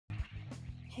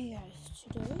Hey guys,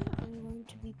 today I'm going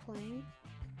to be playing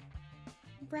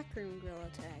recroom gorilla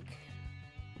tag.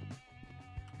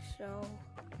 So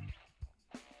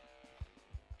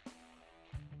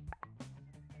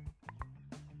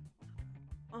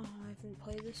I haven't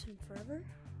played this in forever.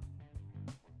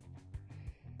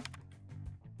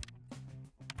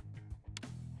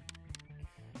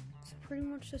 So pretty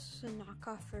much this is a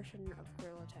knockoff version of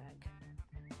gorilla tag.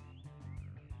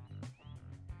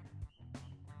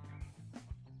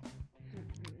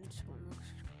 This one looks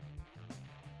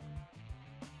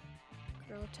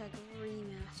gorilla tag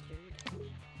remastered.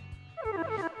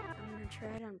 I'm gonna try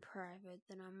it on private,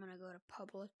 then I'm gonna go to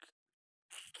public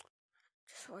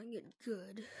just so I can get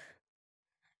good,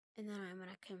 and then I'm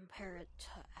gonna compare it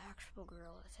to actual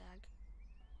gorilla tag.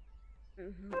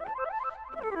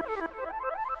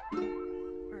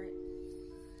 Alright.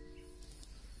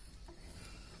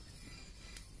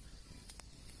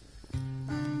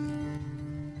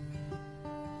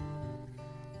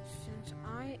 Since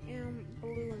I am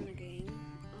blue in the game,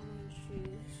 I'm gonna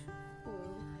choose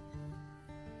blue.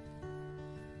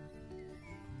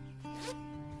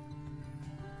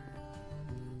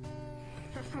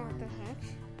 What the heck?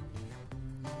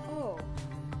 Oh.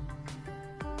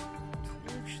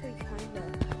 Actually kinda.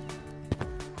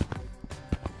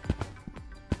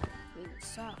 I mean, it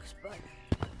sucks, but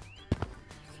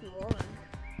it's rolling.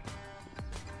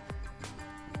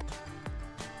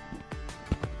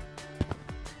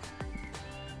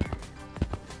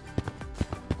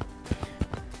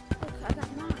 Look, I got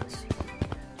mods.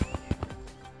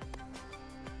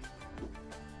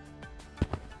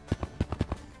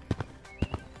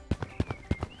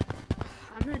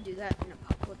 I'm gonna do that in a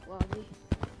public lobby.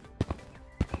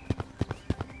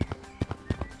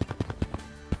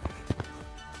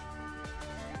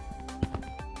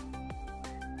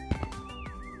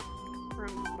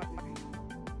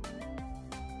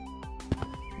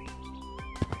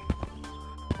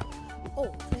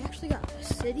 Oh, they actually got a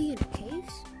city in a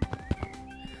case?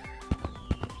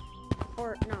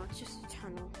 Or, no, it's just a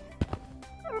tunnel.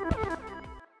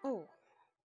 Oh.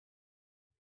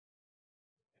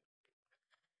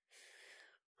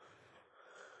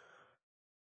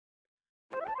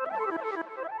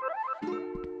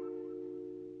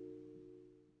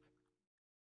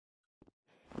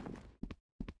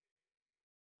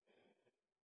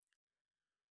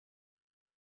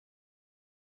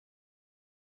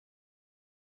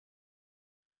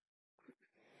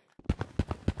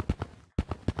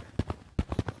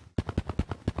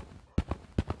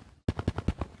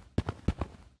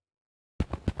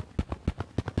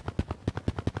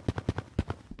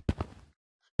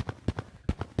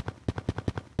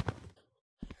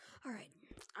 Alright,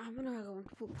 I'm gonna go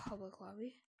into a public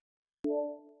lobby.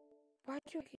 Why'd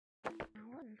you keep now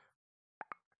one?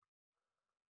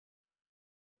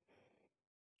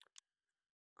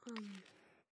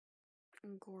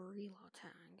 Gorilla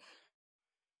tag.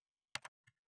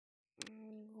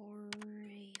 Gorilla.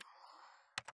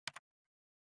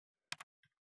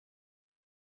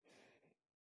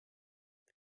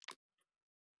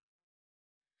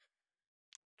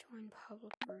 Join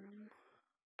public room.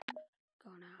 Go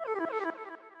now.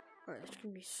 Alright, this is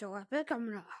gonna be so epic. I'm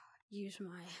gonna use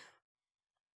my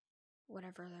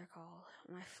whatever they're called,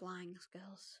 my flying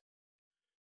skills.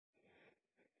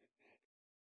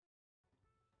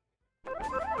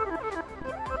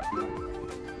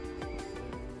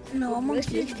 No, I'm on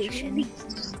PlayStation.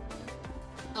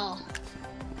 Oh.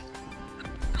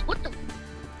 What the?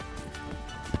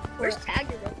 Where's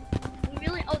Tagger though? We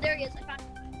really? Oh, there he is. I found him.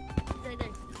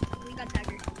 There. We got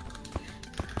Tagger.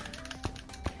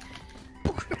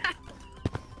 Oh crap!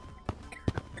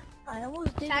 I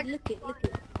almost did it.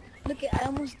 Look it. I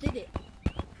almost did it.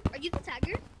 Are you the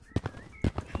Tagger?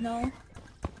 No.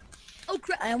 Oh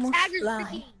crap! I almost Tagger's fly.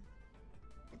 freaking.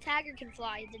 The Tagger can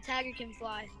fly. The Tagger can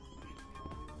fly.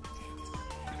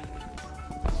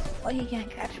 Oh, he can't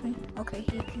catch me. Okay,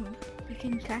 he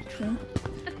can catch me.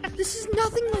 This is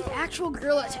nothing like actual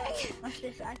gorilla tag. Watch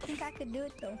this. I think I could do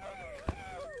it though.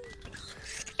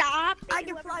 Stop! I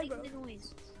can fly, bro. The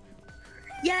noise.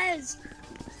 Yes.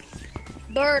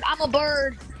 Bird. I'm a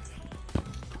bird.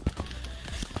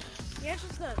 Yeah,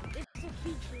 it's a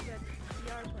feature that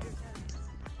VR players have.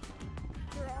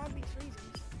 For obvious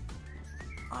reasons.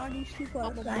 All these people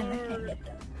are dying. I can't get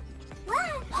them.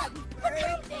 What? Happy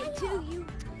birthday to you.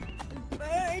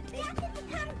 Birthday.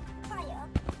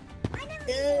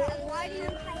 Why do you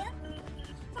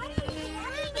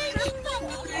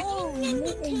Oh, man,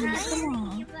 come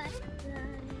on.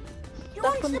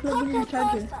 Stop unplugging your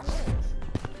charger.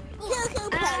 Cocoa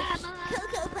Puffs.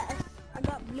 Cocoa Puffs. I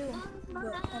got blue. But,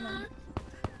 hold on.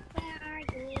 Where are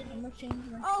you? I'm change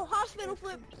my... Oh, hospital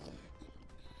flip.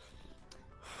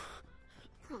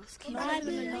 Oh, this kid- No one's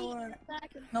gonna know where...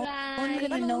 No Fly. one's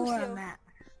gonna know where I'm at.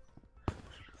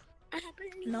 I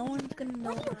No one's gonna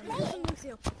know where I'm at. Listen,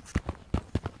 Lucio.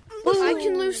 I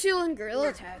can Lucille and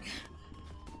Gorilla Tag.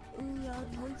 Ooh, your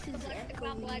voice is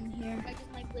echoey in here.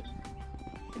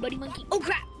 The buddy monkey. Oh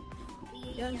crap!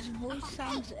 Your voice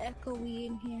sounds echoey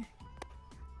in here.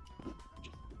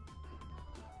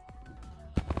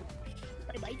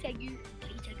 Bye tag you. Bye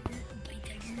tag you. Bye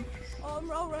tag you. Oh, I'm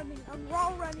wall running. I'm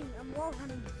wall running. I'm wall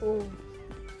running. Oh.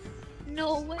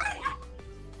 No way.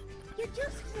 You're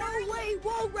just No flying. way.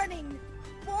 Wall running.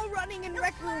 Wall running in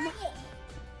rec room.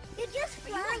 You're just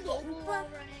flying, Wall but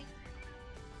running.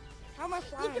 How am I you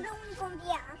flying? can only go in the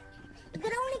air. You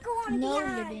can only go on No, the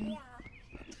air. you didn't.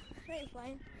 I ain't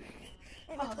flying.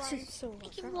 Oh, this is so I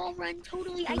can wall run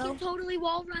totally. I Hello? can totally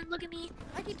wall run. Look at me.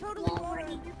 I can totally Wall wall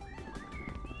running. run.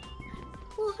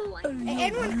 Woohoo! No,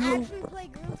 Anyone no. actually play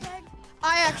Gorilla Tag?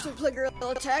 I actually play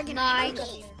Gorilla Tag and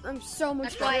Nice. I'm so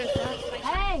much That's why. better at that.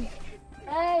 Hey!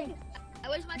 Hey! I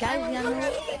wish my Guys, phone you was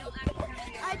know-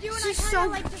 I do, and This I is kind so-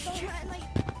 of like to go and like.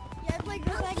 Yeah, I play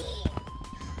Gorilla Tag.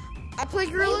 I play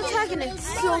Gorilla Tag and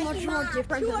it's so much more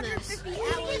different than this. 250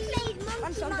 hours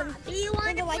on something. Do you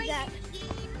want to like that?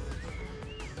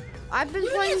 I've been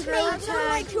playing Gorilla I've done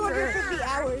like Tag 250 for...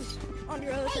 hours on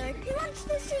Gorilla Tag. He wants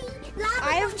to see lava.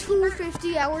 I have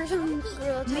 250 hours on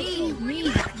Gorilla Tag. Me.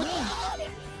 But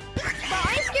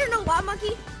I ain't scared no lava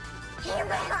monkey.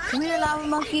 Come here, lava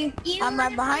monkey. I'm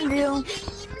right behind you.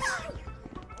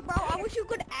 Bro, I wish you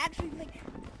could actually like.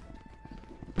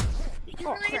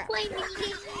 Oh, crap.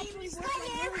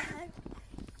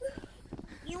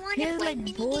 You want Here's my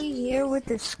boy here with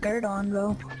the skirt on,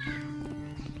 bro.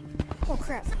 Oh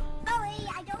crap. Oh, hey,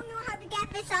 I don't know how to get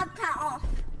this up off.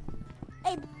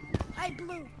 Hey,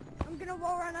 Blue. I'm gonna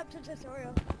wall run up to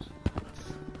tutorial.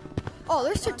 Oh,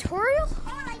 there's tutorial?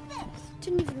 Oh, like this.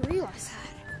 Didn't even realize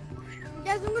that.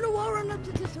 Guys, I'm gonna wall run up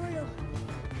to tutorial.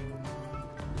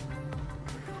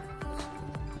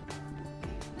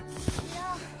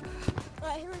 Yeah.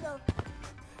 Alright, here we go.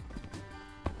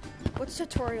 What's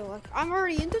tutorial like? I'm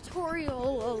already in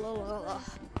tutorial.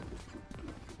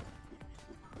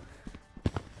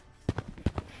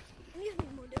 It needs to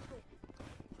be more difficult.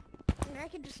 I mean, I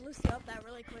can just loosen up that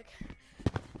really quick.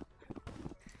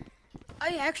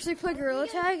 I actually play Gorilla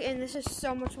Tag and this is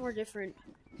so much more different.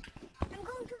 I'm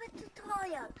going to the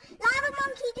tutorial. Lava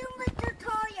monkey doing the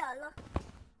tutorial.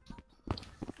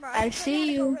 Bro, I can see learn how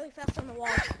to go you. really fast on the wall.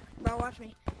 Bro, watch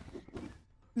me.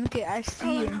 Okay, I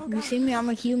see you. You see me? I'm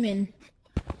a human.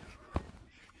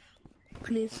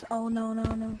 Please. Oh,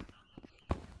 no.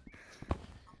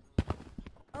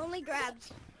 Only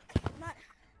grabs. Not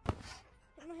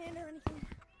no hand or anything.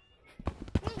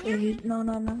 Please. No.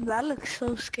 That looks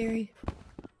so scary.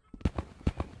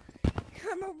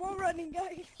 I'm a wall running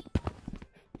guy.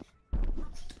 I'm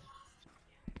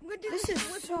gonna do This is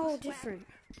flip so swap. different.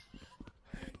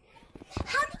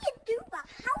 How do you do that?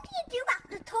 How do you do that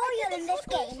tutorial in this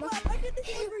Slippery game? slap. I did the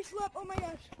slippery slap. Oh my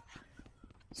gosh.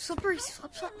 Slippery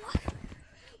slip.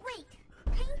 Wait,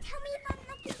 can you tell me if I'm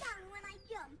looking down when I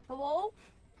jump? Hello?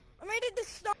 I made it this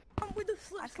stomp with the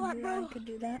slip slap, bro. I could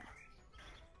do that.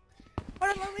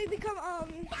 Hold on, let me become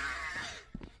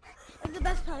the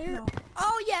best player. No.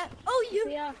 Oh yeah. Oh you.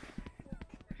 Yeah.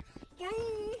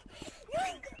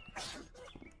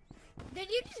 Did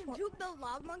you just juke the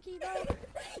lava monkey, bro? Yes,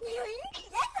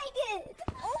 I did.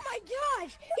 Oh my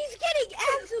gosh, he's getting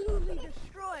absolutely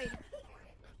destroyed.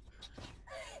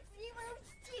 See what I'm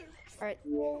doing?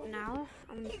 Alright, now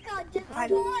I'm You got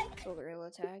destroyed. kill Gorilla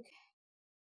Tag.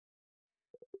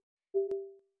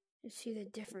 You see the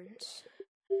difference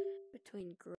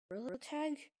between Gorilla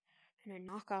Tag and a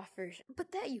knockoff version.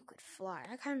 But that you could fly.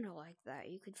 I kind of like that.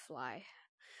 You could fly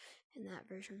in that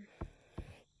version.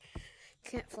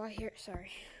 Can't fly here,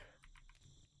 sorry.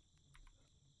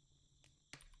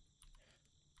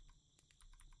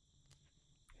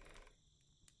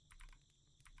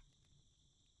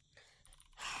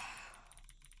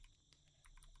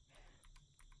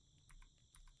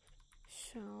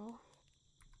 So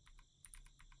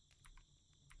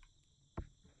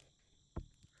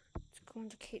let's go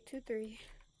into K23.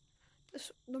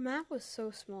 The map was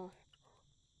so small.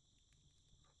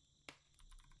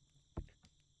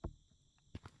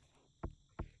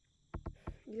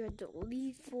 You had to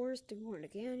leave forest to go into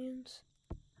canyons.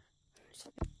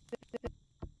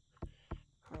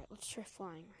 Alright, let's try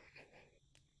flying.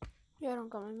 Yeah, I don't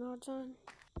got my mods on,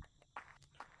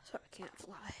 so I can't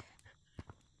fly.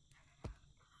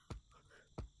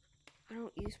 I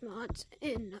don't use mods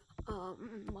in while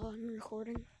I'm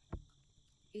recording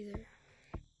either.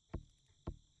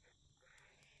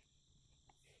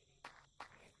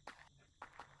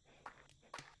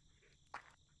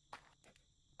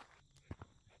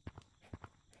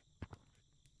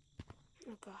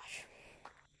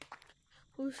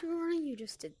 loosey running, you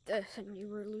just did this and you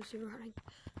were loosey running.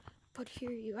 But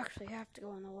here you actually have to go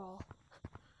on the wall.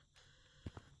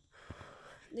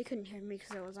 They couldn't hear me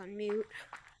because I was on mute.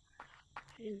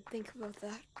 I didn't think about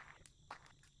that.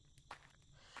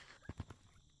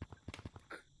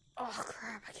 Oh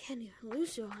crap, I can't even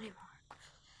loosey anymore.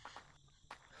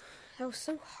 That was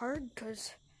so hard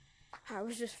because I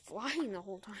was just flying the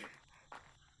whole time.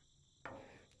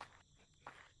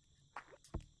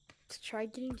 Let's try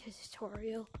getting to the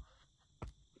tutorial.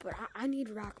 But I need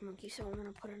rock monkey, so I'm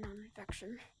gonna put it on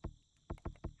infection.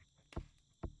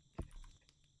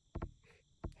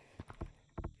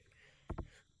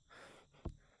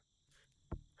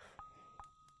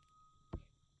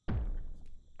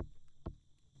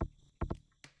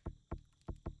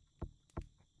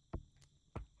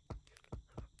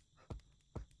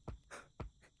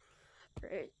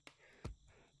 Right.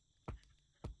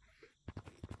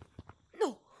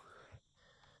 No!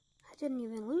 I didn't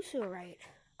even lose it right.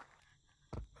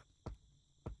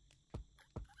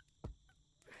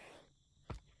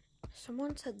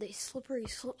 Someone said they slippery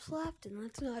slip slapped, and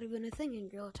that's not even a thing in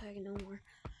Gorilla Tag no more.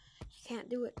 You can't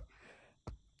do it.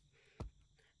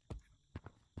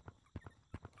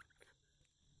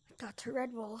 Got 2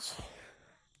 red balls.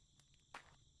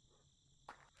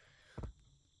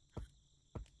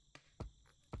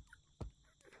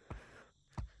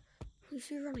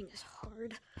 Loosey running is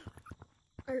hard.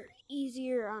 Or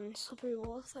easier on slippery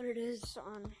walls than it is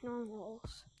on normal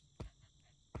walls.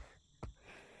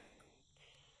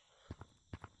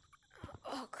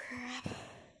 Oh crap.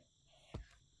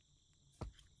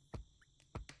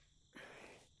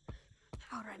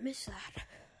 How did I miss that?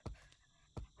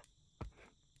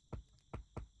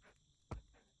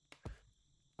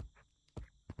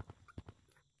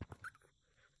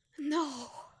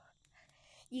 No!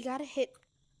 You gotta hit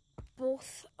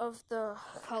both of the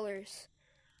colors.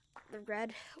 The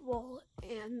red wall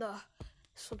and the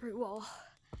slippery wall.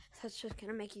 That's just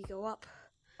gonna make you go up.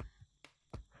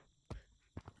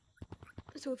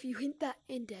 So if you hit that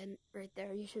indent right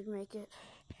there, you should make it.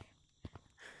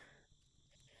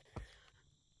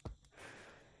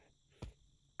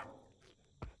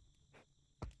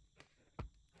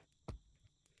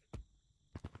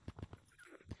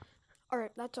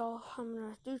 Alright, that's all I'm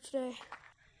gonna do today.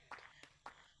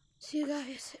 See you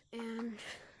guys, and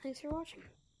thanks for watching.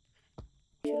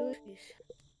 Peace.